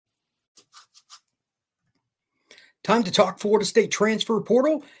Time to talk Florida State transfer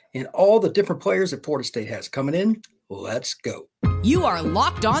portal and all the different players that Florida State has coming in. Let's go. You are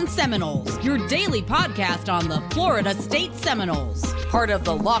Locked On Seminoles, your daily podcast on the Florida State Seminoles, part of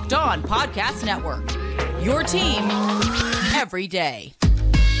the Locked On Podcast Network. Your team every day.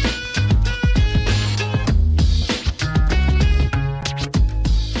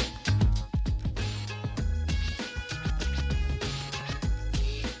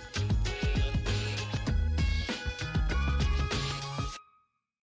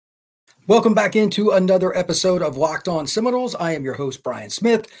 Welcome back into another episode of Locked On Seminoles. I am your host, Brian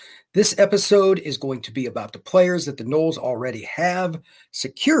Smith. This episode is going to be about the players that the Noles already have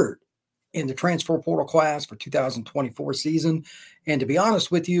secured in the transfer portal class for 2024 season. And to be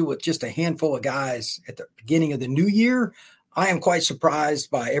honest with you, with just a handful of guys at the beginning of the new year, I am quite surprised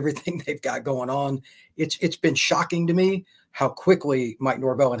by everything they've got going on. It's been shocking to me how quickly Mike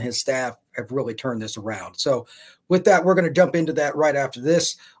Norvell and his staff have really turned this around. So with that, we're going to jump into that right after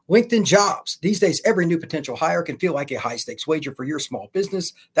this. LinkedIn Jobs. These days, every new potential hire can feel like a high-stakes wager for your small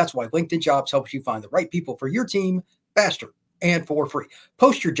business. That's why LinkedIn Jobs helps you find the right people for your team faster and for free.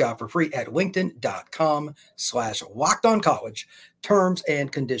 Post your job for free at linkedin.com/lockedoncollege. Terms and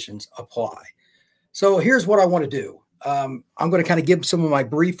conditions apply. So here's what I want to do. I'm going to kind of give some of my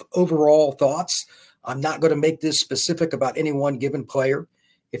brief overall thoughts. I'm not going to make this specific about any one given player.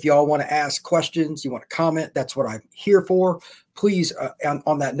 If y'all want to ask questions, you want to comment, that's what I'm here for. Please,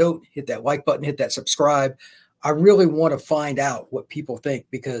 on that note, hit that like button, hit that subscribe. I really want to find out what people think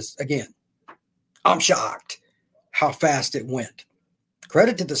because, again, I'm shocked how fast it went.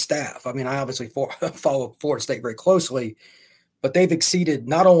 Credit to the staff. I mean, I obviously follow Florida State very closely, but they've exceeded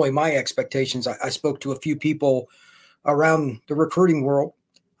not only my expectations. I spoke to a few people around the recruiting world.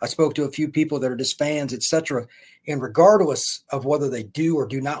 I spoke to a few people that are just fans, etc. And regardless of whether they do or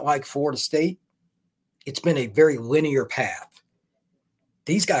do not like Florida State, it's been a very linear path.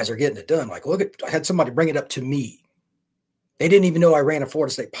 These guys are getting it done. Like, look at, I had somebody bring it up to me. They didn't even know I ran a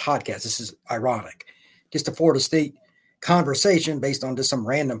Florida State podcast. This is ironic. Just a Florida State conversation based on just some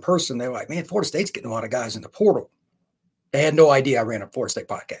random person. They're like, man, Florida State's getting a lot of guys in the portal. They had no idea I ran a Florida State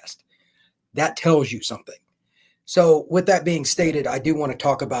podcast. That tells you something. So with that being stated, I do want to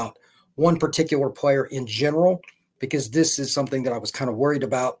talk about one particular player in general, because this is something that I was kind of worried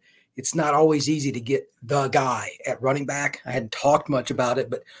about. It's not always easy to get the guy at running back. I hadn't talked much about it,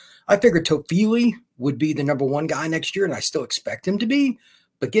 but I figured Tofili would be the number one guy next year, and I still expect him to be.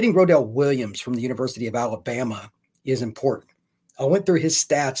 But getting Rodell Williams from the University of Alabama is important. I went through his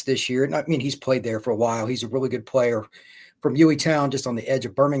stats this year, and I mean, he's played there for a while. He's a really good player from Hueytown, just on the edge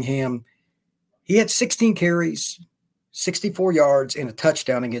of Birmingham. He had 16 carries, 64 yards, and a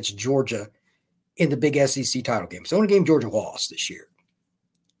touchdown against Georgia in the big SEC title game. It's the only game Georgia lost this year.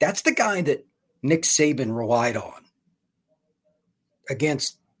 That's the guy that Nick Saban relied on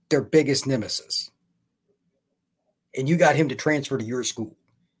against their biggest nemesis. And you got him to transfer to your school.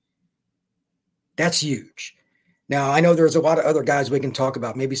 That's huge. Now, I know there's a lot of other guys we can talk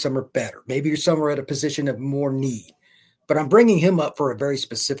about. Maybe some are better. Maybe some are at a position of more need. But I'm bringing him up for a very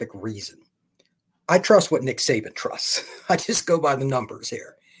specific reason. I trust what Nick Saban trusts. I just go by the numbers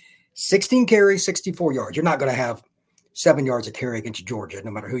here. 16 carries, 64 yards. You're not going to have 7 yards a carry against Georgia,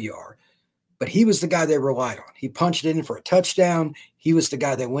 no matter who you are. But he was the guy they relied on. He punched it in for a touchdown. He was the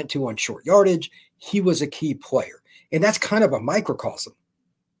guy they went to on short yardage. He was a key player. And that's kind of a microcosm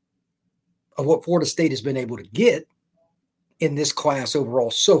of what Florida State has been able to get in this class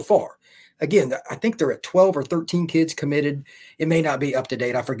overall so far. Again, I think they're at 12 or 13 kids committed. It may not be up to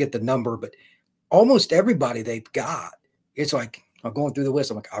date. I forget the number, but almost everybody they've got, it's like, I'm going through the list.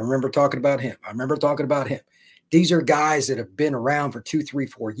 I'm like, I remember talking about him. I remember talking about him. These are guys that have been around for 2, 3,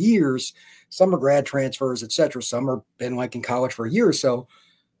 4 years. Some are grad transfers, et cetera. Some are been like in college for a year or so,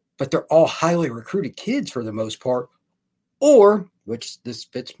 but they're all highly recruited kids for the most part. Or, which this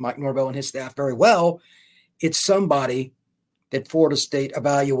fits Mike Norvell and his staff very well, it's somebody that Florida State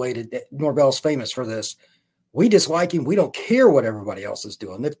evaluated. Norvell's famous for this. We dislike him. We don't care what everybody else is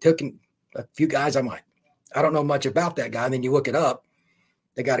doing. They've taken a few guys. I'm like, I don't know much about that guy. And then you look it up.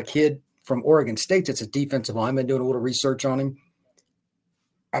 They got a kid from Oregon State that's a defensive lineman, doing a little research on him.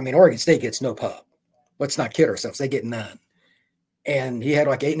 I mean, Oregon State gets no pub. Let's not kid ourselves. They get none. And he had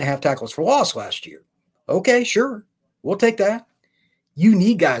like 8.5 tackles for loss last year. Okay, sure. We'll take that. You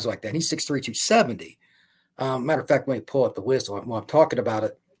need guys like that. He's 6'3", 270. Matter of fact, when you pull up the list while I'm talking about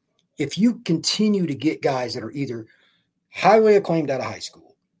it, if you continue to get guys that are either highly acclaimed out of high school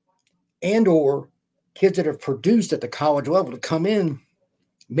and or kids that have produced at the college level to come in,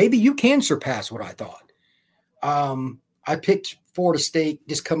 maybe you can surpass what I thought. I picked Florida State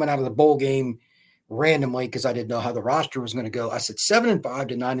just coming out of the bowl game randomly because I didn't know how the roster was going to go. I said 7-5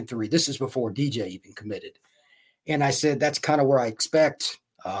 to 9-3. This is before DJ even committed. And I said, that's kind of where I expect.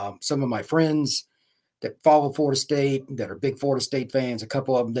 Some of my friends that follow Florida State, that are big Florida State fans, a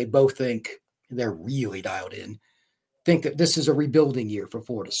couple of them, they both think, they're really dialed in, think that this is a rebuilding year for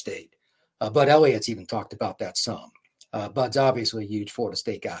Florida State. Bud Elliott's even talked about that some. Bud's obviously a huge Florida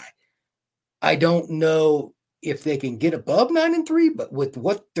State guy. I don't know if they can get above 9-3, but with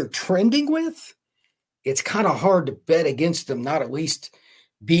what they're trending with, it's kind of hard to bet against them, not at least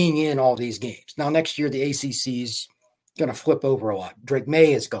being in all these games. Now, next year, the ACC's going to flip over a lot. Drake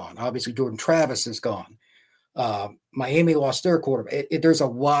May is gone. Obviously, Jordan Travis is gone. Miami lost their quarterback. There's a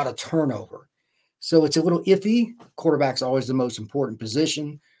lot of turnover. So it's a little iffy. Quarterback's always the most important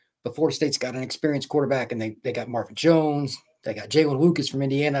position. But Florida State's got an experienced quarterback, and they got Marvin Jones. They got Jalen Lucas from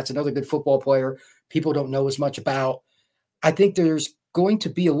Indiana. That's another good football player people don't know as much about. I think there's going to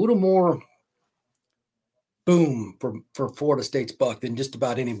be a little more boom for Florida State's buck than just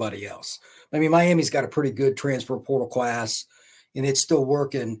about anybody else. I mean, Miami's got a pretty good transfer portal class, and it's still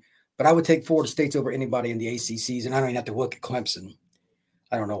working. But I would take Florida State's over anybody in the ACCs, and I don't even have to look at Clemson.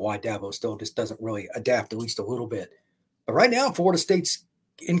 I don't know why Dabo still just doesn't really adapt at least a little bit. But right now, Florida State's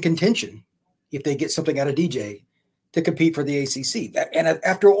in contention if they get something out of DJ to compete for the ACC. And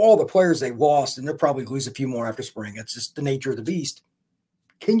after all the players they lost, and they'll probably lose a few more after spring, it's just the nature of the beast.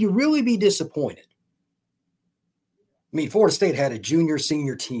 Can you really be disappointed? I mean, Florida State had a junior,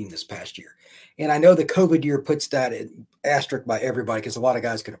 senior team this past year. And I know the COVID year puts that in asterisk by everybody because a lot of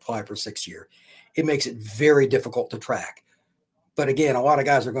guys can apply for 6th year. It makes it very difficult to track. But again, a lot of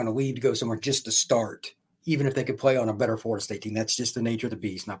guys are going to leave to go somewhere just to start, even if they could play on a better Florida State team. That's just the nature of the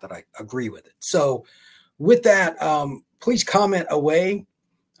beast, not that I agree with it. So with that, please comment away.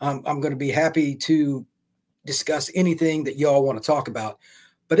 I'm going to be happy to discuss anything that y'all want to talk about.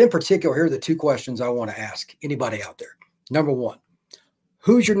 But in particular, here are the 2 questions I want to ask anybody out there. Number 1,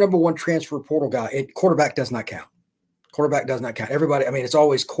 who's your number 1 transfer portal guy? Quarterback does not count. Quarterback does not count. Everybody, I mean, it's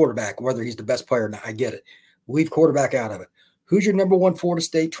always quarterback, whether he's the best player or not. I get it. Leave quarterback out of it. Who's your number 1 Florida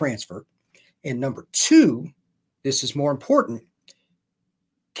State transfer? And number 2, this is more important.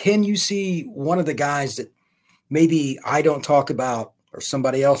 Can you see one of the guys that maybe I don't talk about or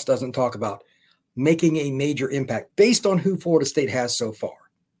somebody else doesn't talk about making a major impact based on who Florida State has so far?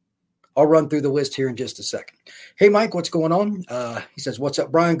 I'll run through the list here in just a second. Hey, Mike, what's going on? He says, what's up,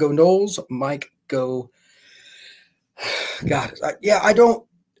 Brian? Go Knowles. Mike, go. God, I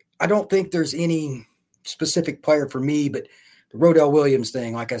don't think there's any specific player for me, but the Rodell Williams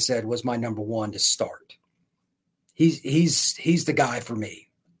thing, like I said, was my number 1 to start. He's the guy for me.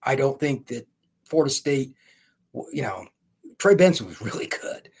 I don't think that Florida State, Trey Benson was really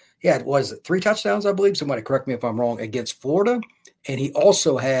good. He had, 3 touchdowns, I believe? Somebody correct me if I'm wrong, against Florida. And he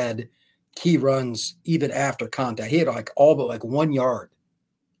also had key runs even after contact. He had all but 1 yard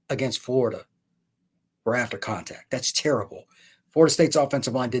against Florida or after contact. That's terrible. Florida State's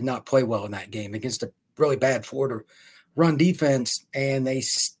offensive line did not play well in that game against a really bad Florida run defense, and they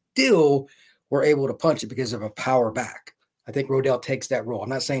still were able to punch it because of a power back. I think Rodell takes that role. I'm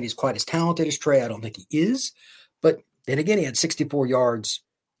not saying he's quite as talented as Trey. I don't think he is. But then again, he had 64 yards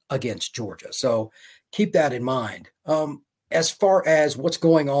against Georgia. So keep that in mind. As far as what's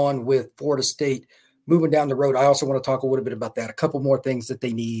going on with Florida State moving down the road, I also want to talk a little bit about that. A couple more things that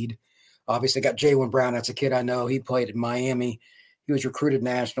they need. Obviously, got Jaylen Brown. That's a kid I know. He played in Miami. He was recruited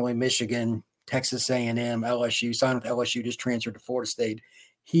nationally, Michigan, Texas A&M, LSU, signed with LSU, just transferred to Florida State.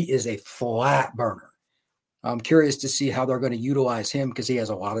 He is a flat burner. I'm curious to see how they're going to utilize him because he has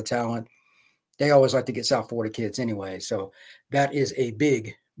a lot of talent. They always like to get South Florida kids anyway. So that is a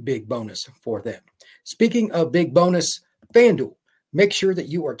big, big bonus for them. Speaking of big bonus, FanDuel. Make sure that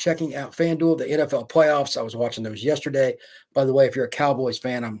you are checking out FanDuel, the NFL playoffs. I was watching those yesterday. By the way, if you're a Cowboys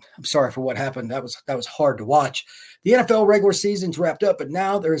fan, I'm sorry for what happened. That was hard to watch. The NFL regular season's wrapped up, but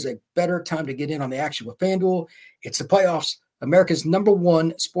now there is a better time to get in on the action with FanDuel. It's the playoffs. America's number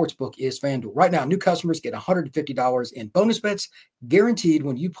 1 sportsbook is FanDuel. Right now, new customers get $150 in bonus bets guaranteed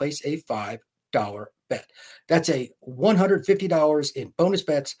when you place a $5 bet. That's a $150 in bonus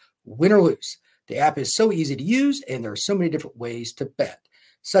bets, win or lose. The app is so easy to use, and there are so many different ways to bet,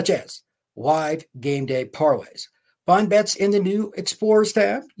 such as live game day parlays. Find bets in the new Explorers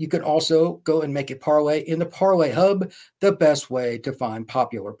tab. You can also go and make a parlay in the Parlay Hub, the best way to find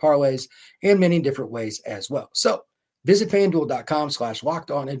popular parlays, and many different ways as well. So visit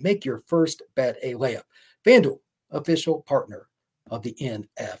FanDuel.com/lockedon and make your first bet a layup. FanDuel, official partner of the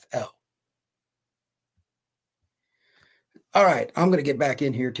NFL. All right, I'm going to get back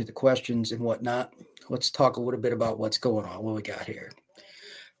in here to the questions and whatnot. Let's talk a little bit about what's going on. What we got here.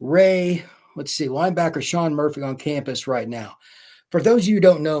 Ray Let's see. Linebacker Sean Murphy on campus right now. For those of you who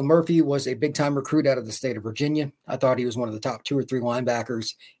don't know, Murphy was a big-time recruit out of the state of Virginia. I thought he was one of the top 2 or 3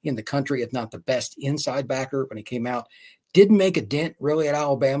 linebackers in the country, if not the best inside backer when he came out. Didn't make a dent really at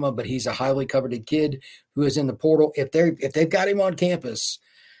Alabama, but he's a highly coveted kid who is in the portal. If they've got him on campus,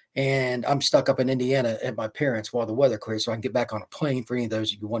 and I'm stuck up in Indiana at my parents' while the weather clears, so I can get back on a plane. For any of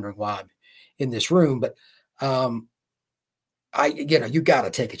those of you wondering why I'm in this room, but you got to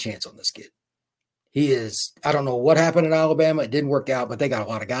take a chance on this kid. He is, I don't know what happened at Alabama. It didn't work out, but they got a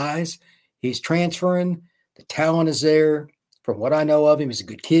lot of guys. He's transferring. The talent is there. From what I know of him, he's a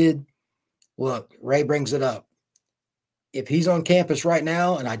good kid. Look, Ray brings it up. If he's on campus right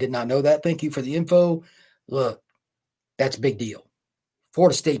now, and I did not know that, thank you for the info. Look, that's a big deal.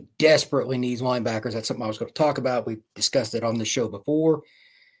 Florida State desperately needs linebackers. That's something I was going to talk about. We discussed it on the show before.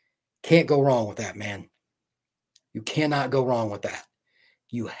 Can't go wrong with that, man. You cannot go wrong with that.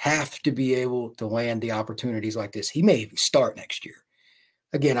 You have to be able to land the opportunities like this. He may even start next year.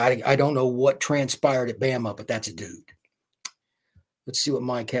 Again, I don't know what transpired at Bama, but that's a dude. Let's see what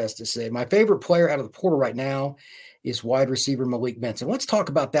Mike has to say. My favorite player out of the portal right now is wide receiver Malik Benson. Let's talk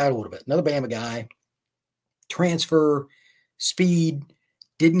about that a little bit. Another Bama guy. Transfer, speed,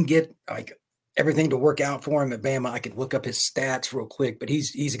 didn't get like everything to work out for him at Bama. I could look up his stats real quick, but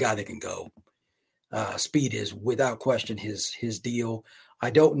he's a guy that can go. Speed is without question his deal. I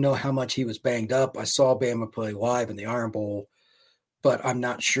don't know how much he was banged up. I saw Bama play live in the Iron Bowl, but I'm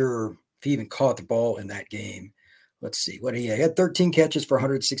not sure if he even caught the ball in that game. Let's see. He had 13 catches for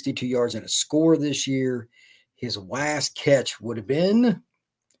 162 yards and a score this year. His last catch would have been,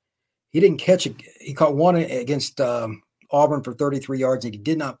 he caught one against Auburn for 33 yards, and he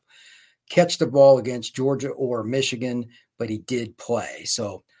did not catch the ball against Georgia or Michigan, but he did play.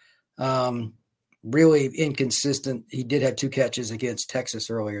 So, really inconsistent. He did have 2 catches against Texas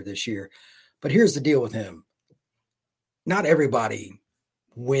earlier this year. But here's the deal with him. Not everybody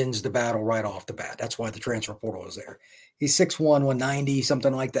wins the battle right off the bat. That's why the transfer portal is there. He's 6'1", 190,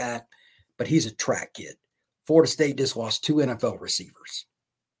 something like that. But he's a track kid. Florida State just lost 2 NFL receivers.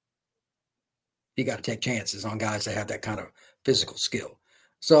 You got to take chances on guys that have that kind of physical skill.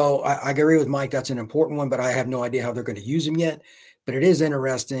 So I agree with Mike. That's an important one, but I have no idea how they're going to use him yet. But it is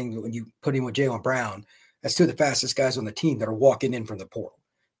interesting when you put him with Jaylen Brown. That's 2 of the fastest guys on the team that are walking in from the portal.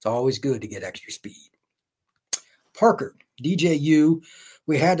 It's always good to get extra speed. Parker, DJU,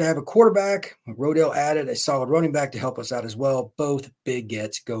 we had to have a quarterback. Rodell added a solid running back to help us out as well. Both big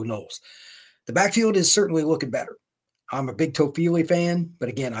gets. Go Noles. The backfield is certainly looking better. I'm a big Tofili fan, but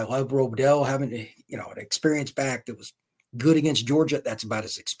again, I love Rodell having an experienced back that was good against Georgia. That's about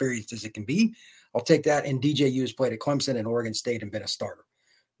as experienced as it can be. I'll take that. And DJU has played at Clemson and Oregon State and been a starter.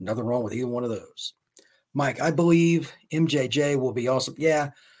 Nothing wrong with either one of those. Mike, I believe MJJ will be awesome.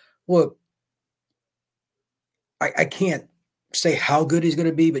 Yeah, look, I can't say how good he's going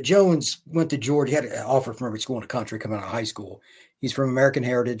to be, but Jones went to Georgia. He had an offer from every school in the country coming out of high school. He's from American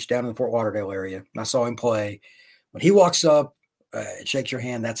Heritage down in the Fort Lauderdale area. I saw him play. When he walks up and shakes your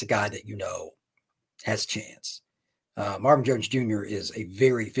hand, that's a guy that has a chance. Marvin Jones Jr. is a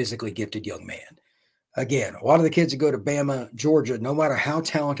very physically gifted young man. Again, a lot of the kids that go to Bama, Georgia, no matter how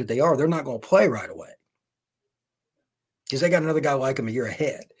talented they are, they're not going to play right away because they got another guy like him a year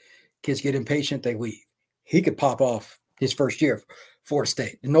ahead. Kids get impatient, they leave. He could pop off his first year for Florida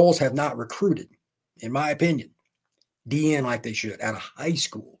State. The Noles have not recruited, in my opinion, DN like they should out of high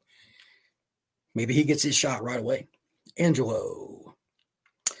school. Maybe he gets his shot right away. Angelo.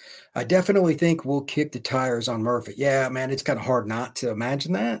 I definitely think we'll kick the tires on Murphy. Yeah, man, it's kind of hard not to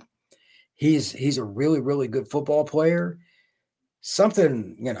imagine that. He's a really, really good football player.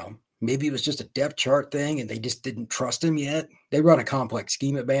 Something, maybe it was just a depth chart thing and they just didn't trust him yet. They run a complex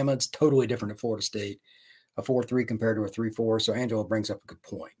scheme at Bama. It's totally different at Florida State. A 4-3 compared to a 3-4. So Angelo brings up a good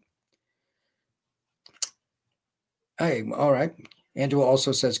point. Hey, all right. Angelo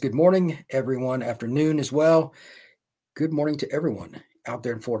also says, good morning, everyone. Afternoon as well. Good morning to everyone out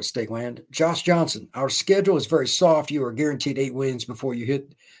there in Florida State land. Josh Johnson, our schedule is very soft. You are guaranteed 8 wins before you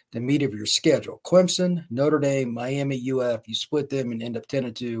hit the meat of your schedule. Clemson, Notre Dame, Miami, UF. You split them and end up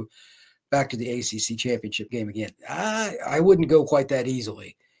 10-2 back to the ACC championship game again. I wouldn't go quite that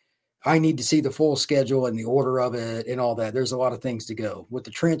easily. I need to see the full schedule and the order of it and all that. There's a lot of things to go. With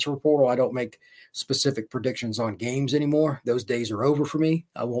the transfer portal, I don't make specific predictions on games anymore. Those days are over for me.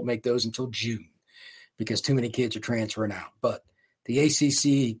 I won't make those until June because too many kids are transferring out. But the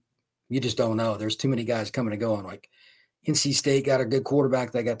ACC, you just don't know. There's too many guys coming and going. Like NC State got a good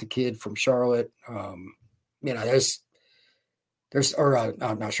quarterback. They got the kid from Charlotte. Not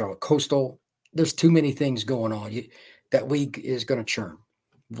Charlotte, Coastal. There's too many things going on. That league is going to churn.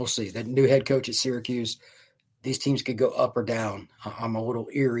 We'll see. That new head coach at Syracuse, these teams could go up or down. I'm a little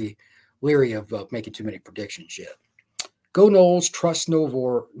leery of making too many predictions yet. Go Noles, trust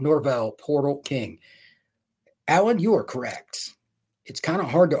Norvell, Portal King. Alan, you are correct. It's kind of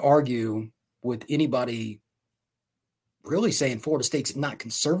hard to argue with anybody really saying Florida State's not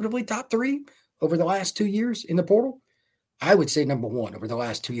conservatively top 3 over the last 2 years in the portal. I would say number 1 over the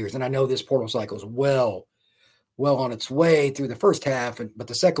last 2 years. And I know this portal cycle is well on its way through the first half, but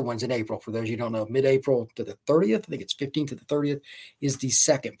the second one's in April. For those you don't know, mid-April to the 30th, I think it's 15th to the 30th, is the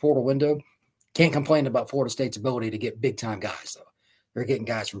second portal window. Can't complain about Florida State's ability to get big-time guys, though. They're getting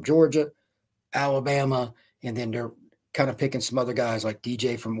guys from Georgia, Alabama, and then they're kind of picking some other guys like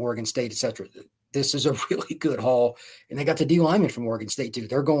DJ from Oregon State, et cetera. This is a really good haul, and they got the D lineman from Oregon State, too.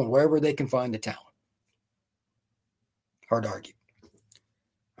 They're going wherever they can find the talent. Hard to argue.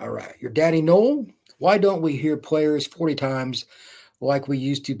 All right, your daddy Noel, why don't we hear players 40 times like we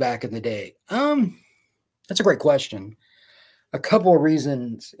used to back in the day? That's a great question. A couple of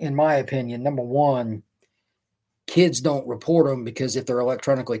reasons, in my opinion. Number one, kids don't report them because if they're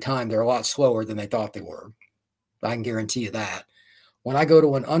electronically timed, they're a lot slower than they thought they were. I can guarantee you that. When I go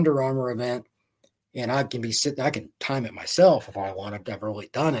to an Under Armour event and I can be sitting, I can time it myself if I want. I've never really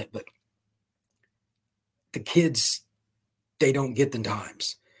done it, but the kids, they don't get the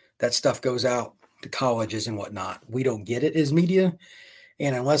times. That stuff goes out to colleges and whatnot. We don't get it as media.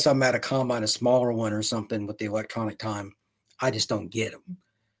 And unless I'm at a combine, a smaller one or something with the electronic time, I just don't get them.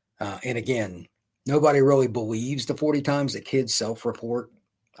 And again, nobody really believes the 40 times that kids self-report.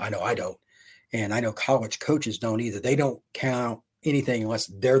 I know I don't. And I know college coaches don't either. They don't count anything unless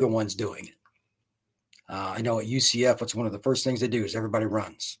they're the ones doing it. I know at UCF, what's one of the first things they do is everybody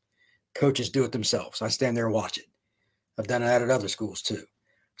runs. Coaches do it themselves. I stand there and watch it. I've done that at other schools too.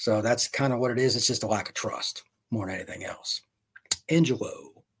 So that's kind of what it is. It's just a lack of trust more than anything else. Angelo,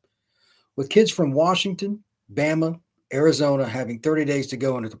 with kids from Washington, Bama, Arizona having 30 days to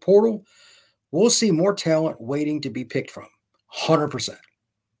go into the portal, we'll see more talent waiting to be picked from. 100%.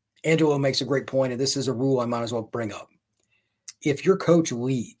 Angelo makes a great point, and this is a rule I might as well bring up. If your coach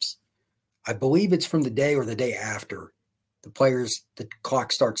leaves, I believe it's from the day or the day after, the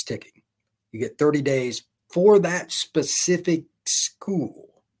clock starts ticking. You get 30 days for that specific school.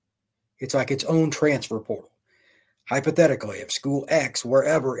 It's like its own transfer portal. Hypothetically, if school X,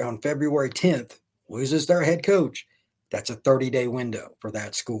 wherever, on February 10th, loses their head coach, that's a 30-day window for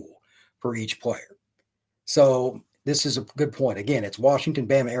that school for each player. So this is a good point. Again, it's Washington,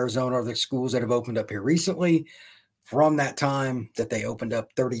 Bama, Arizona are the schools that have opened up here recently. From that time that they opened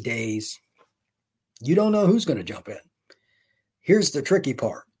up 30 days, you don't know who's going to jump in. Here's the tricky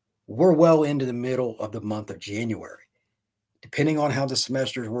part. We're well into the middle of the month of January. Depending on how the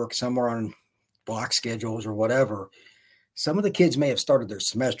semesters work, some are on block schedules or whatever, some of the kids may have started their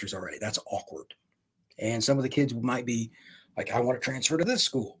semesters already. That's awkward. And some of the kids might be like, I want to transfer to this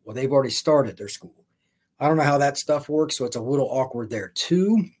school. Well, they've already started their school. I don't know how that stuff works, so it's a little awkward there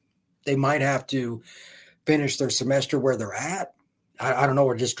too. They might have to finish their semester where they're at. I don't know,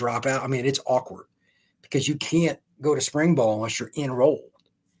 or just drop out. I mean, it's awkward because you can't go to spring ball unless you're enrolled.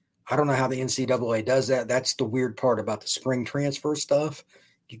 I don't know how the NCAA does that. That's the weird part about the spring transfer stuff.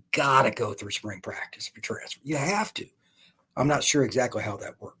 You got to go through spring practice if you transfer. You have to. I'm not sure exactly how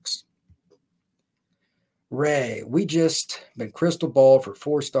that works. Ray, we just been crystal balled for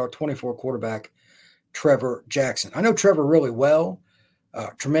 4-star 24 quarterback Trevor Jackson. I know Trevor really well,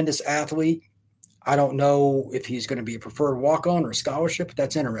 tremendous athlete. I don't know if he's going to be a preferred walk-on or scholarship, but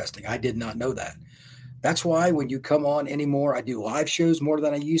that's interesting. I did not know that. That's why when you come on anymore, I do live shows more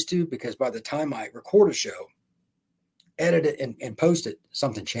than I used to, because by the time I record a show, edit it, and post it,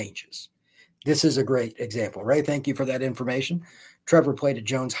 something changes. This is a great example. Ray, thank you for that information. Trevor played at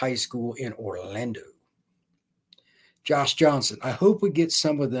Jones High School in Orlando. Josh Johnson, I hope we get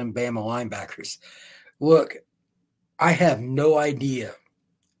some of them Bama linebackers. Look, I have no idea.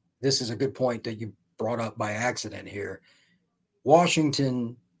 This is a good point that you brought up by accident here.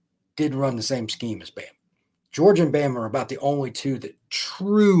 Washington did run the same scheme as Bama. Georgia and Bama are about the only two that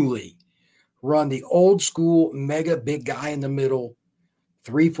truly run the old school mega big guy in the middle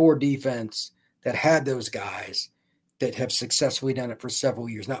 3-4 defense that had those guys that have successfully done it for several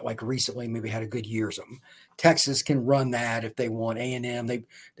years, not like recently, maybe had a good year or something. Texas can run that if they want. A&M,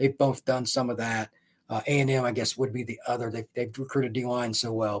 they've both done some of that. A&M, I guess, would be the other. They've recruited D-line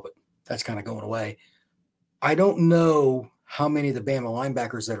so well, but that's kind of going away. I don't know how many of the Bama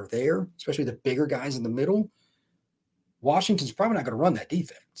linebackers that are there, especially the bigger guys in the middle. Washington's probably not going to run that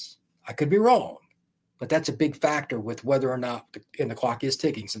defense. I could be wrong, but that's a big factor with whether or not, and the clock is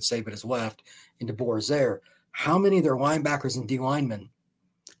ticking since Saban has left and DeBoer is there. How many of their linebackers and D linemen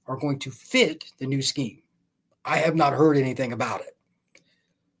are going to fit the new scheme. I have not heard anything about it.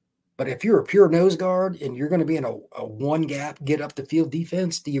 But if you're a pure nose guard and you're going to be in a one gap, get up the field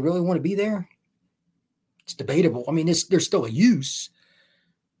defense, do you really want to be there? It's debatable. I mean, there's still a use,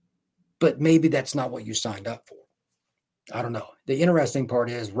 but maybe that's not what you signed up for. I don't know. The interesting part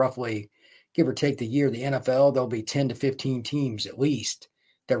is roughly, give or take the year, the NFL, there'll be 10 to 15 teams at least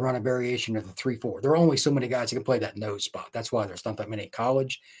that run a variation of the 3-4. There are only so many guys that can play that nose spot. That's why there's not that many in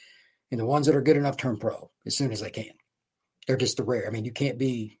college. And the ones that are good enough turn pro as soon as they can. They're just the rare. I mean, you can't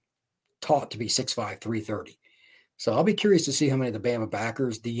be taught to be 6'5", 330. So I'll be curious to see how many of the Bama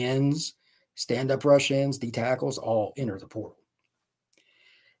backers, the ends, stand-up rush ends, D tackles, all enter the portal.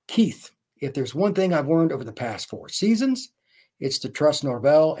 Keith, if there's one thing I've learned over the past 4 seasons, it's to trust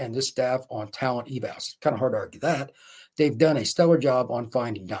Norvell and this staff on talent evals. Kind of hard to argue that. They've done a stellar job on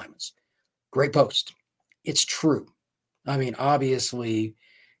finding diamonds. Great post. It's true. I mean, obviously,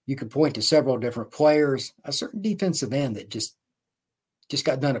 you could point to several different players. A certain defensive end that just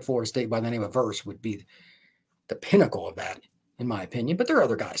got done at Florida State by the name of Verse would be the pinnacle of that, in my opinion. But there are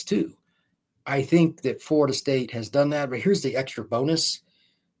other guys, too. I think that Florida State has done that. But here's the extra bonus.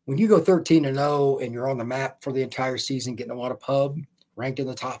 When you go 13-0 and you're on the map for the entire season, getting a lot of pub, ranked in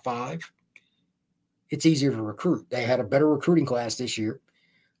the top 5, it's easier to recruit. They had a better recruiting class this year.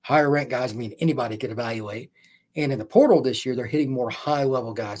 Higher ranked guys mean anybody could evaluate. And in the portal this year, they're hitting more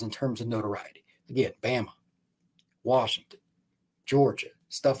high-level guys in terms of notoriety. Again, Bama, Washington, Georgia,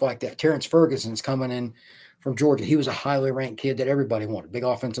 stuff like that. Terrence Ferguson's coming in from Georgia. He was a highly ranked kid that everybody wanted, big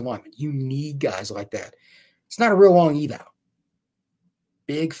offensive lineman. You need guys like that. It's not a real long eval.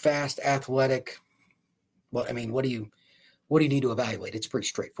 Big, fast, athletic. Well, I mean, what do you need to evaluate? It's pretty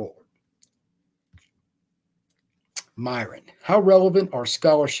straightforward. Myron, how relevant are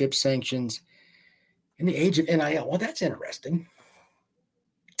scholarship sanctions in the age of NIL? Well, that's interesting.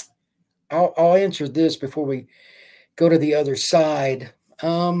 I'll answer this before we go to the other side.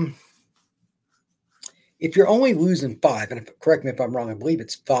 If you're only losing 5, and correct me if I'm wrong, I believe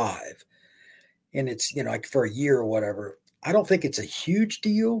it's 5, and it's, like for a year or whatever, I don't think it's a huge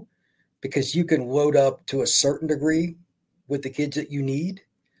deal because you can load up to a certain degree with the kids that you need,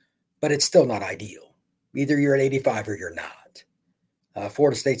 but it's still not ideal. Either you're at 85 or you're not.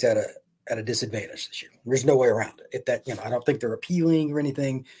 Florida State's at a disadvantage this year. There's no way around it. If that, I don't think they're appealing or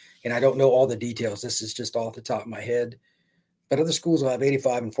anything, and I don't know all the details. This is just off the top of my head. But other schools will have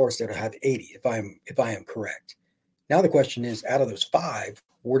 85 and Florida State will have 80 if I am correct. Now the question is, out of those 5,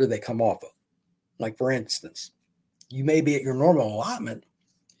 where do they come off of? Like, for instance, you may be at your normal allotment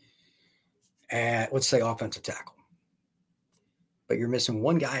at, let's say, offensive tackle, but you're missing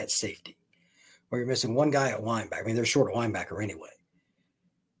one guy at safety, or you're missing one guy at linebacker. I mean, they're short of linebacker anyway.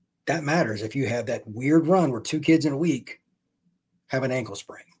 That matters if you have that weird run where 2 kids in a week have an ankle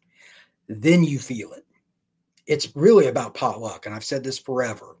sprain. Then you feel it. It's really about potluck, and I've said this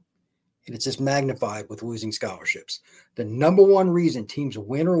forever, and it's just magnified with losing scholarships. The number one reason teams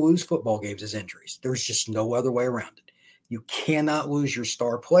win or lose football games is injuries. There's just no other way around it. You cannot lose your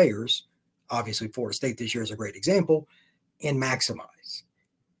star players. Obviously, Florida State this year is a great example, and maximize.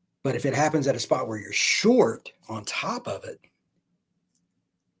 But if it happens at a spot where you're short on top of it,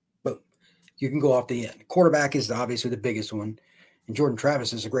 boom, you can go off the end. Quarterback is obviously the biggest one, and Jordan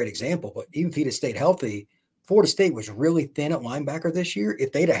Travis is a great example. But even if he'd have stayed healthy, Florida State was really thin at linebacker this year.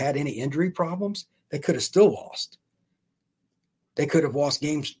 If they'd have had any injury problems, they could have still lost. They could have lost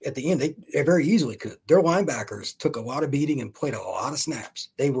games at the end. They very easily could. Their linebackers took a lot of beating and played a lot of snaps.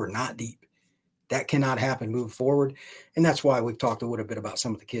 They were not deep. That cannot happen moving forward. And that's why we've talked a little bit about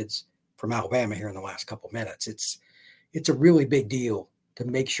some of the kids from Alabama here in the last couple of minutes. It's a really big deal to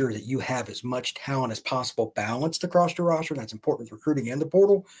make sure that you have as much talent as possible balanced across your roster. That's important with recruiting and the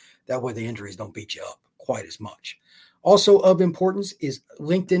portal. That way the injuries don't beat you up quite as much. Also of importance is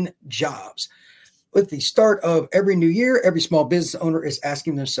LinkedIn Jobs. With the start of every new year, every small business owner is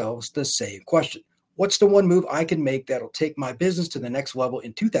asking themselves the same question. What's the one move I can make that'll take my business to the next level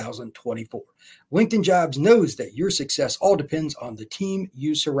in 2024? LinkedIn Jobs knows that your success all depends on the team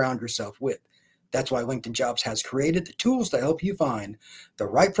you surround yourself with. That's why LinkedIn Jobs has created the tools to help you find the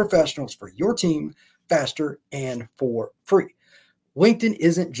right professionals for your team faster and for free. LinkedIn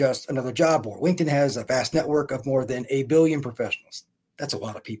isn't just another job board. LinkedIn has a vast network of more than 1 billion professionals. That's a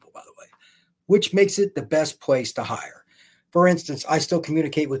lot of people, by the way, which makes it the best place to hire. For instance, I still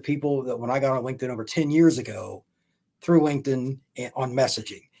communicate with people that when I got on LinkedIn over 10 years ago through LinkedIn and on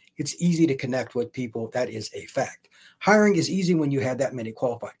messaging. It's easy to connect with people. That is a fact. Hiring is easy when you have that many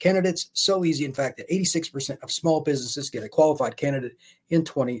qualified candidates. So easy, in fact, that 86% of small businesses get a qualified candidate in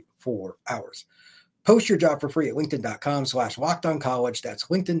 24 hours. Post your job for free at linkedin.com/lockedoncollege. That's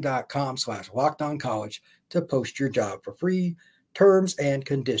linkedin.com/lockedoncollege to post your job for free. Terms and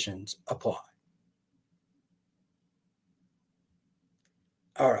conditions apply.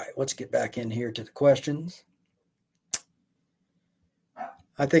 All right, let's get back in here to the questions.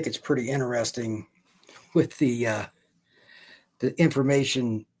 I think it's pretty interesting with the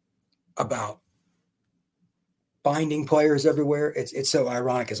information about finding players everywhere. It's so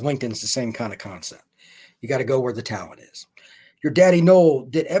ironic because LinkedIn's the same kind of concept. You got to go where the talent is. Your daddy Noel,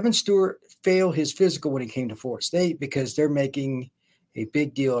 did Evan Stewart fail his physical when he came to Florida State? Because they're making a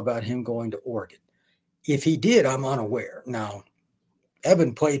big deal about him going to Oregon. If he did, I'm unaware. Now,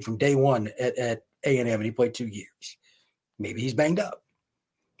 Evan played from day one at A&M, and he played 2 years. Maybe he's banged up.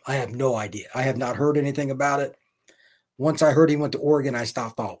 I have no idea. I have not heard anything about it. Once I heard he went to Oregon, I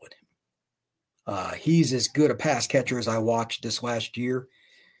stopped following him. He's as good a pass catcher as I watched this last year.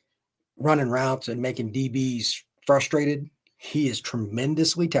 Running routes and making DBs frustrated. He is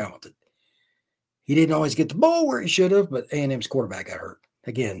tremendously talented. He didn't always get the ball where he should have, but A&M's quarterback got hurt.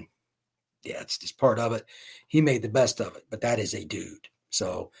 Again, yeah, it's just part of it. He made the best of it, but that is a dude.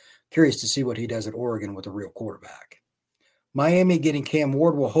 So curious to see what he does at Oregon with a real quarterback. Miami getting Cam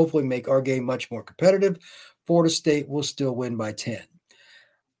Ward will hopefully make our game much more competitive. Florida State will still win by 10.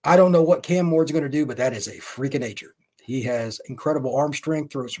 I don't know what Cam Ward's going to do, but that is a freak of nature. He has incredible arm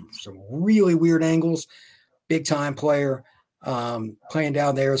strength, throws some really weird angles, big-time player. Playing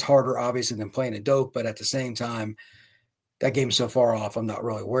down there is harder, obviously, than playing at Doak, but at the same time, that game's so far off, I'm not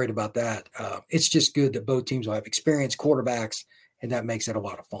really worried about that. It's just good that both teams will have experienced quarterbacks, and that makes it a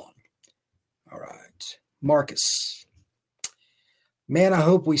lot of fun. All right. Marcus. Man, I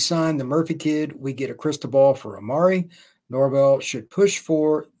hope we sign the Murphy kid. We get a crystal ball for Amari. Norvell should push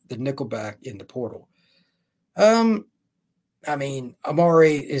for the nickelback in the portal. I mean,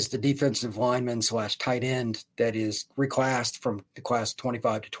 Amari is the defensive lineman / tight end that is reclassed from the class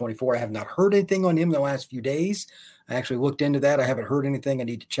 25 to 24. I have not heard anything on him the last few days. I actually looked into that. I haven't heard anything. I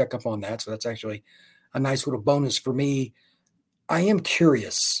need to check up on that. So that's actually a nice little bonus for me. I am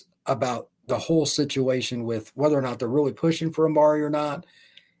curious about the whole situation with whether or not they're really pushing for Amari or not.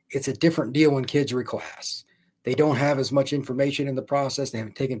 It's a different deal when kids reclass. They don't have as much information in the process. They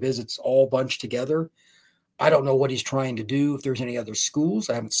haven't taken visits all bunched together. I don't know what he's trying to do, if there's any other schools.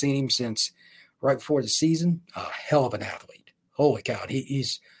 I haven't seen him since right before the season. A hell of an athlete. Holy cow.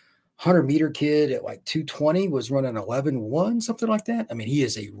 He's 100-meter kid at like 220, was running 11.1, something like that. I mean, he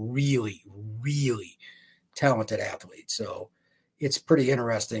is a really, really talented athlete. So it's pretty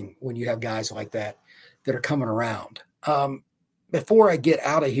interesting when you have guys like that that are coming around. Before I get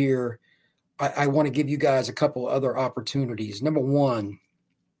out of here, I want to give you guys a couple other opportunities. Number one,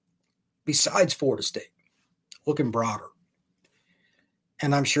 besides Florida State, looking broader,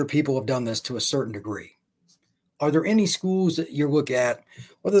 and I'm sure people have done this to a certain degree. Are there any schools that you look at,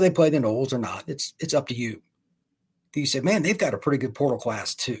 whether they play the Noles or not, it's up to you. You say, man, they've got a pretty good portal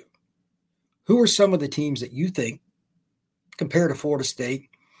class too. Who are some of the teams that you think, compared to Florida State,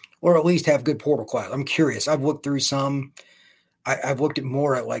 or at least have good portal class? I'm curious. I've looked through some. I've looked at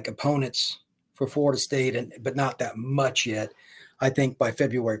more at like opponents for Florida State, but not that much yet. I think by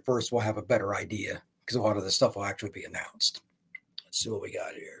February 1st, we'll have a better idea because a lot of the stuff will actually be announced. Let's see what we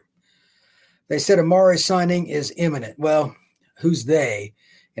got here. They said Amari's signing is imminent. Well, who's they?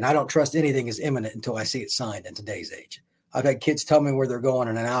 And I don't trust anything is imminent until I see it signed in today's age. I've had kids tell me where they're going,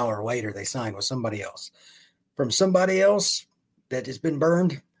 and an hour later they sign with somebody else. From somebody else that has been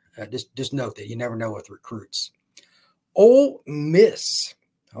burned, just note that you never know with recruits. Ole Miss.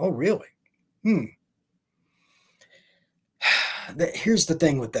 Oh, really? Here's the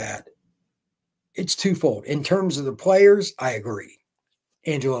thing with that. It's twofold. In terms of the players, I agree.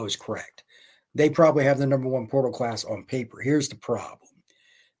 Angelo is correct. They probably have the number one portal class on paper. Here's the problem.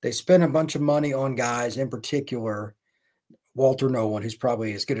 They spent a bunch of money on guys, in particular, Walter Nolan, who's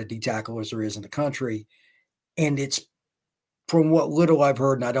probably as good a D-tackle as there is in the country. And it's, from what little I've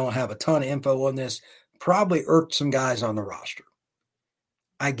heard, and I don't have a ton of info on this, probably irked some guys on the roster.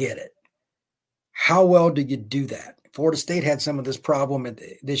 I get it. How well do you do that? Florida State had some of this problem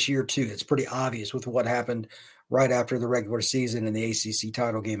this year too. It's pretty obvious with what happened right after the regular season in the ACC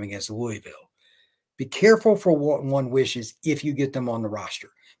title game against Louisville. Be careful for what one wishes if you get them on the roster,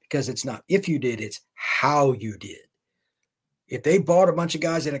 because it's not if you did, it's how you did. If they bought a bunch of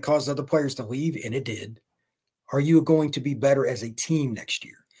guys and it caused other players to leave, and it did, are you going to be better as a team next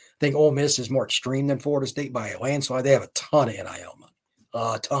year? I think Ole Miss is more extreme than Florida State by a landslide. They have a ton of NIL money,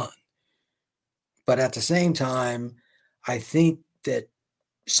 a ton. But at the same time, I think that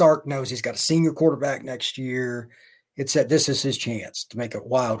Sark knows he's got a senior quarterback next year. It's that this is his chance to make a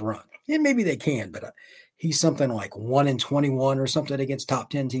wild run. And maybe they can, but he's something like 1-21 or something against top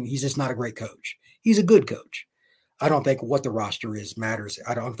 10 teams. He's just not a great coach. He's a good coach. I don't think what the roster is matters.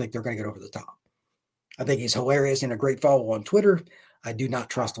 I don't think they're going to get over the top. I think he's hilarious and a great follow on Twitter. I do not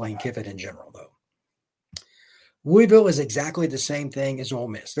trust Lane Kiffin in general, though. Louisville is exactly the same thing as Ole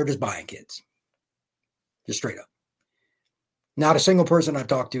Miss. They're just buying kids. Just straight up. Not a single person I've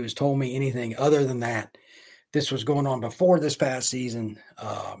talked to has told me anything other than that. This was going on before this past season,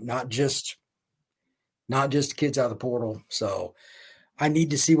 not just kids out of the portal. So I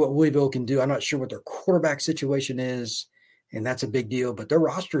need to see what Louisville can do. I'm not sure what their quarterback situation is, and that's a big deal, but their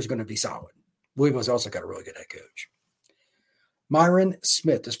roster is going to be solid. Louisville's also got a really good head coach. Myron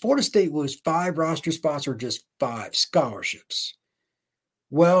Smith. Does Florida State lose 5 roster spots or just 5 scholarships?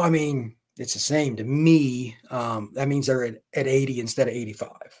 Well, I mean, it's the same to me. That means they're at 80 instead of 85.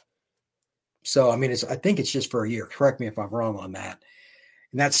 So, I mean, I think it's just for a year. Correct me if I'm wrong on that.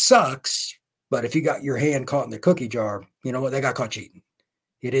 And that sucks. But if you got your hand caught in the cookie jar, you know what? They got caught cheating.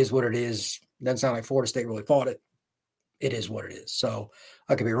 It is what it is. Doesn't sound like Florida State really fought it. It is what it is. So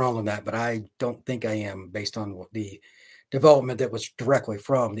I could be wrong on that, but I don't think I am based on what the development that was directly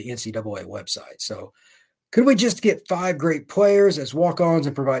from the NCAA website. So could we just get 5 great players as walk-ons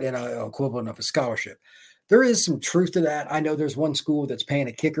and provide NIL equivalent of a scholarship? There is some truth to that. I know there's one school that's paying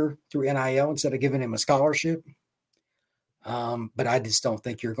a kicker through NIL instead of giving him a scholarship. But I just don't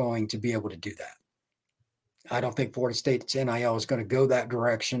think you're going to be able to do that. I don't think Florida State's NIL is going to go that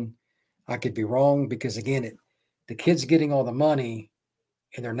direction. I could be wrong because, again, the kids getting all the money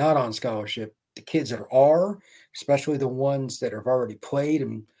and they're not on scholarship. The kids that are, especially the ones that have already played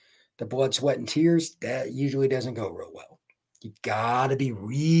and the blood, sweat, and tears, that usually doesn't go real well. You got to be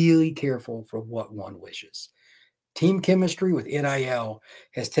really careful for what one wishes. Team chemistry with NIL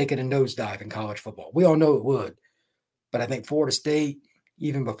has taken a nosedive in college football. We all know it would. But I think Florida State,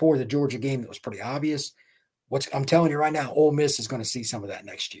 even before the Georgia game, that was pretty obvious. I'm telling you right now, Ole Miss is going to see some of that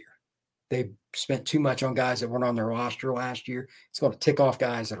next year. They spent too much on guys that weren't on their roster last year. It's going to tick off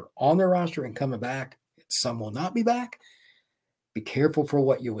guys that are on their roster and coming back. Some will not be back. Be careful for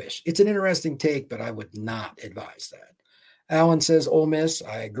what you wish. It's an interesting take, but I would not advise that. Alan says Ole Miss.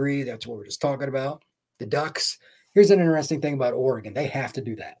 I agree. That's what we're just talking about. The Ducks. Here's an interesting thing about Oregon. They have to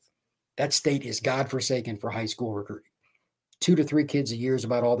do that. That state is godforsaken for high school recruiting. 2 to 3 kids a year is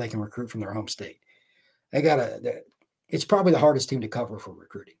about all they can recruit from their home state. It's probably the hardest team to cover for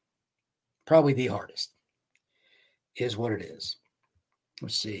recruiting. Probably the hardest is what it is.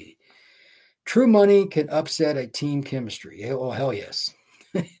 Let's see. True money can upset a team chemistry. Oh, hell yes.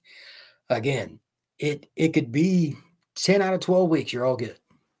 Again, it could be 10 out of 12 weeks. You're all good.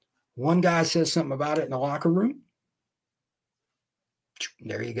 One guy says something about it in the locker room.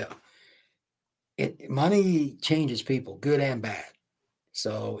 There you go. Money changes people, good and bad.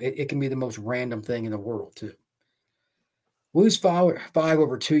 So it can be the most random thing in the world, too. Lose 5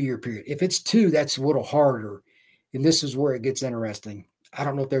 over 2-year period. If it's 2, that's a little harder. And this is where it gets interesting. I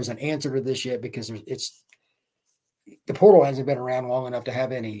don't know if there's an answer to this yet because the portal hasn't been around long enough to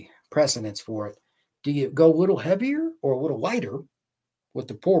have any precedence for it. Do you go a little heavier or a little lighter with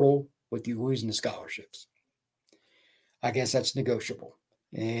the portal with you losing the scholarships? I guess that's negotiable.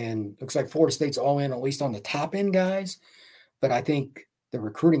 And looks like Florida State's all in, at least on the top end guys. But I think the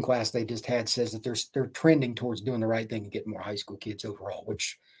recruiting class they just had says that they're trending towards doing the right thing and getting more high school kids overall,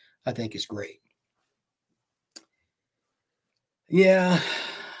 which I think is great. Yeah,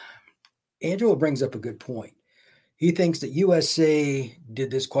 Angelo brings up a good point. He thinks that USA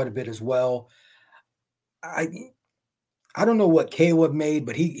did this quite a bit as well. I don't know what Caleb made,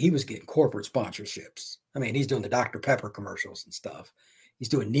 but he was getting corporate sponsorships. I mean, he's doing the Dr. Pepper commercials and stuff. He's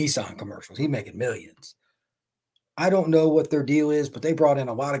doing Nissan commercials. He's making millions. I don't know what their deal is, but they brought in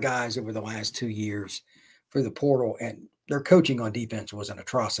a lot of guys over the last 2 years for the portal, and their coaching on defense was an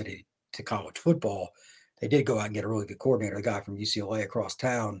atrocity to college football. They did go out and get a really good coordinator, a guy from UCLA across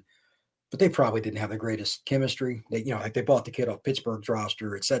town, but they probably didn't have the greatest chemistry. They bought the kid off Pittsburgh's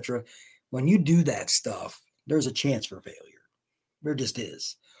roster, et cetera. When you do that stuff, there's a chance for failure. There just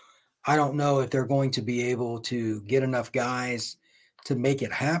is. I don't know if they're going to be able to get enough guys to make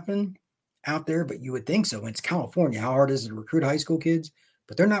it happen out there, but you would think so. It's California. How hard is it to recruit high school kids?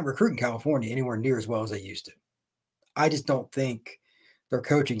 But they're not recruiting California anywhere near as well as they used to. I just don't think their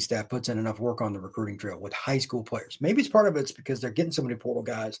coaching staff puts in enough work on the recruiting trail with high school players. Maybe it's part of it's because they're getting so many portal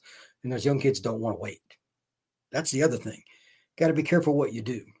guys and those young kids don't want to wait. That's the other thing. Got to be careful what you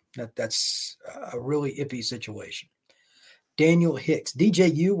do. That's a really iffy situation. Daniel Hicks.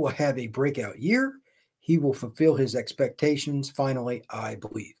 DJU will have a breakout year. He will fulfill his expectations. Finally, I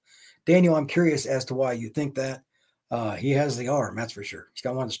believe. Daniel, I'm curious as to why you think that. He has the arm, that's for sure. He's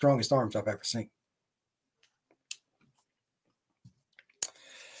got one of the strongest arms I've ever seen.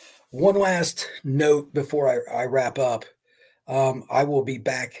 One last note before I wrap up. I will be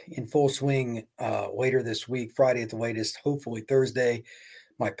back in full swing later this week, Friday at the latest, hopefully Thursday.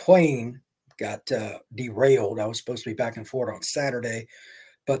 My plane got derailed. I was supposed to be back in Florida on Saturday,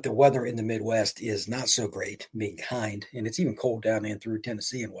 but the weather in the Midwest is not so great, being kind, and it's even cold down in through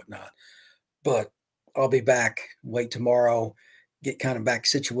Tennessee and whatnot. But I'll be back late tomorrow, get kind of back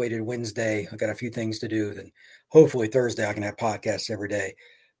situated Wednesday. I got a few things to do. Then hopefully Thursday I can have podcasts every day.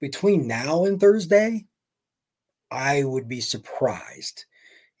 Between now and Thursday, I would be surprised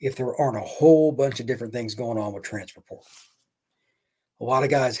if there aren't a whole bunch of different things going on with transfer portal. A lot of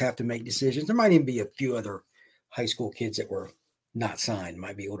guys have to make decisions. There might even be a few other high school kids that were not signed.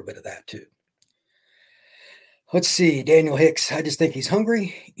 Might be a little bit of that too. Let's see. Daniel Hicks. I just think he's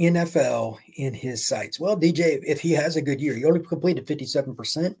hungry. NFL in his sights. Well, DJ, if he has a good year, he only completed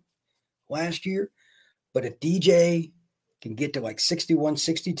 57% last year. But if DJ can get to like 61,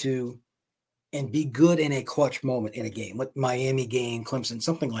 62 and be good in a clutch moment in a game, like Miami game, Clemson,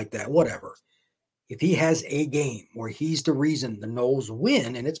 something like that, whatever. If he has a game where he's the reason the Noles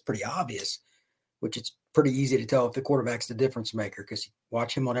win, and it's pretty obvious, which it's pretty easy to tell if the quarterback's the difference maker because you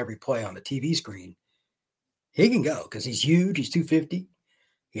watch him on every play on the TV screen, he can go because he's huge. He's 250.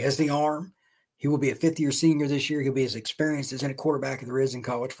 He has the arm. He will be a fifth-year senior this year. He'll be as experienced as any quarterback there is in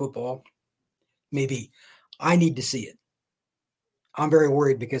college football. Maybe. I need to see it. I'm very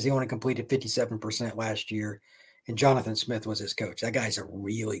worried because he only completed 57% last year, and Jonathan Smith was his coach. That guy's a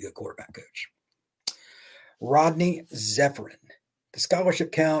really good quarterback coach. Rodney Zephyrin. The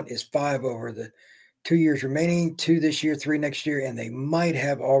scholarship count is 5 over the 2 years remaining, 2 this year, 3 next year, and they might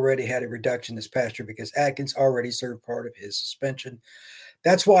have already had a reduction this past year because Atkins already served part of his suspension.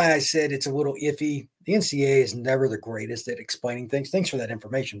 That's why I said it's a little iffy. The NCAA is never the greatest at explaining things. Thanks for that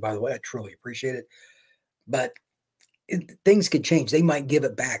information, by the way. I truly appreciate it. But things could change. They might give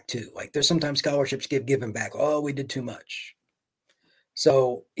it back too. Like there's sometimes scholarships given back. Oh, we did too much.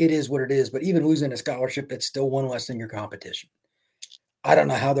 So it is what it is. But even losing a scholarship, that's still one less than your competition. I don't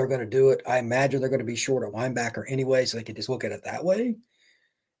know how they're going to do it. I imagine they're going to be short a linebacker anyway, so they could just look at it that way.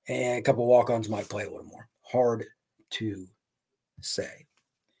 And a couple of walk-ons might play a little more. Hard to say.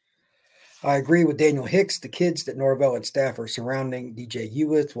 I agree with Daniel Hicks. The kids that Norvell and staff are surrounding DJ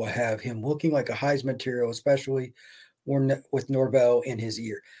Ewith will have him looking like a Heisman material, especially with Norvell in his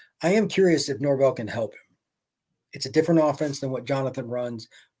ear. I am curious if Norvell can help him. It's a different offense than what Jonathan runs.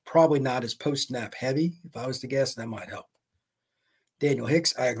 Probably not as post-snap heavy. If I was to guess, that might help. Daniel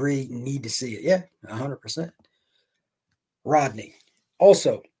Hicks, I agree, need to see it. Yeah, 100%. Rodney.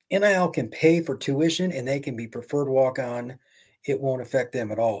 Also, NIL can pay for tuition and they can be preferred walk-on. It won't affect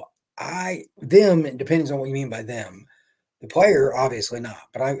them at all. Them, it depends on what you mean by them. The player, obviously not,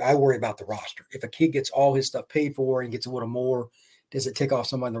 but I worry about the roster. If a kid gets all his stuff paid for and gets a little more, does it tick off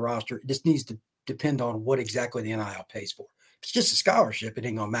someone on the roster? It just needs to depend on what exactly the NIL pays for. If it's just a scholarship, it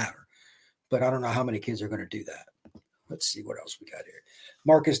ain't going to matter. But I don't know how many kids are going to do that. Let's see what else we got here.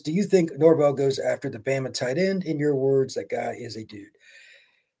 Marcus, do you think Norvell goes after the Bama tight end? In your words, that guy is a dude.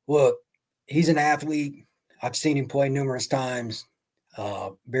 Look, he's an athlete. I've seen him play numerous times.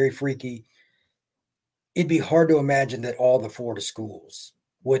 Very freaky. It'd be hard to imagine that all the Florida schools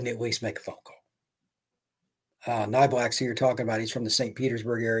wouldn't at least make a phone call. Nyblack's here talking about he's from the St.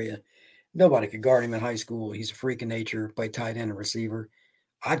 Petersburg area. Nobody could guard him in high school. He's a freak of nature, play tight end and receiver.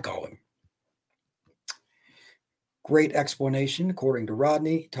 I'd call him. Great explanation, according to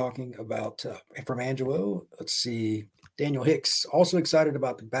Rodney, talking about from Angelo. Let's see. Daniel Hicks, also excited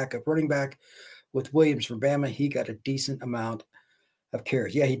about the backup running back with Williams from Bama. He got a decent amount of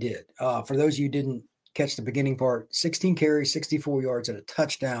carries. Yeah, he did. For those of you who didn't catch the beginning part, 16 carries, 64 yards, and a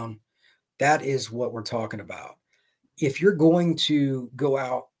touchdown. That is what we're talking about. If you're going to go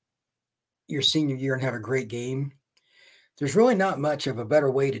out your senior year and have a great game, there's really not much of a better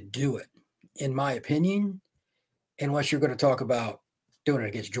way to do it, in my opinion, unless you're going to talk about doing it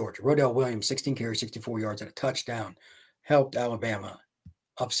against Georgia. Rodell Williams, 16 carries, 64 yards, and a touchdown, helped Alabama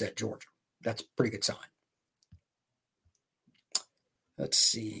upset Georgia. That's a pretty good sign. Let's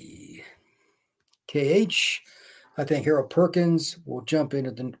see. KH, I think Harold Perkins will jump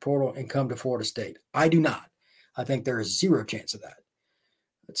into the portal and come to Florida State. I do not. I think there is zero chance of that.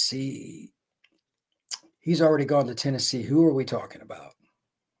 Let's see. He's already gone to Tennessee. Who are we talking about?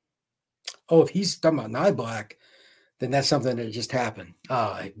 Oh, if he's talking about Nyblack, then that's something that just happened.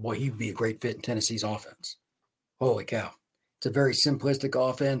 Boy, he'd be a great fit in Tennessee's offense. Holy cow. It's a very simplistic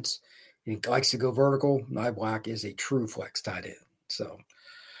offense. He likes to go vertical. Nyblack is a true flex tight end. So,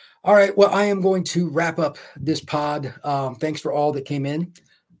 All right. Well, I am going to wrap up this pod. Thanks for all that came in.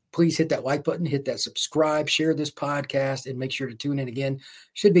 Please hit that like button, hit that subscribe, share this podcast, and make sure to tune in again.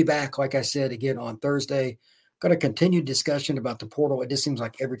 Should be back, like I said, again on Thursday. Got a continued discussion about the portal. It just seems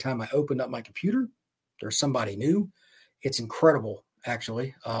like every time I open up my computer, there's somebody new. It's incredible,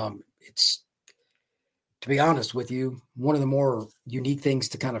 actually. It's, to be honest with you, one of the more unique things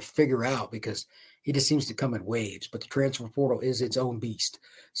to kind of figure out because it just seems to come in waves. But the transfer portal is its own beast.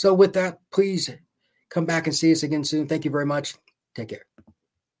 So with that, please come back and see us again soon. Thank you very much. Take care.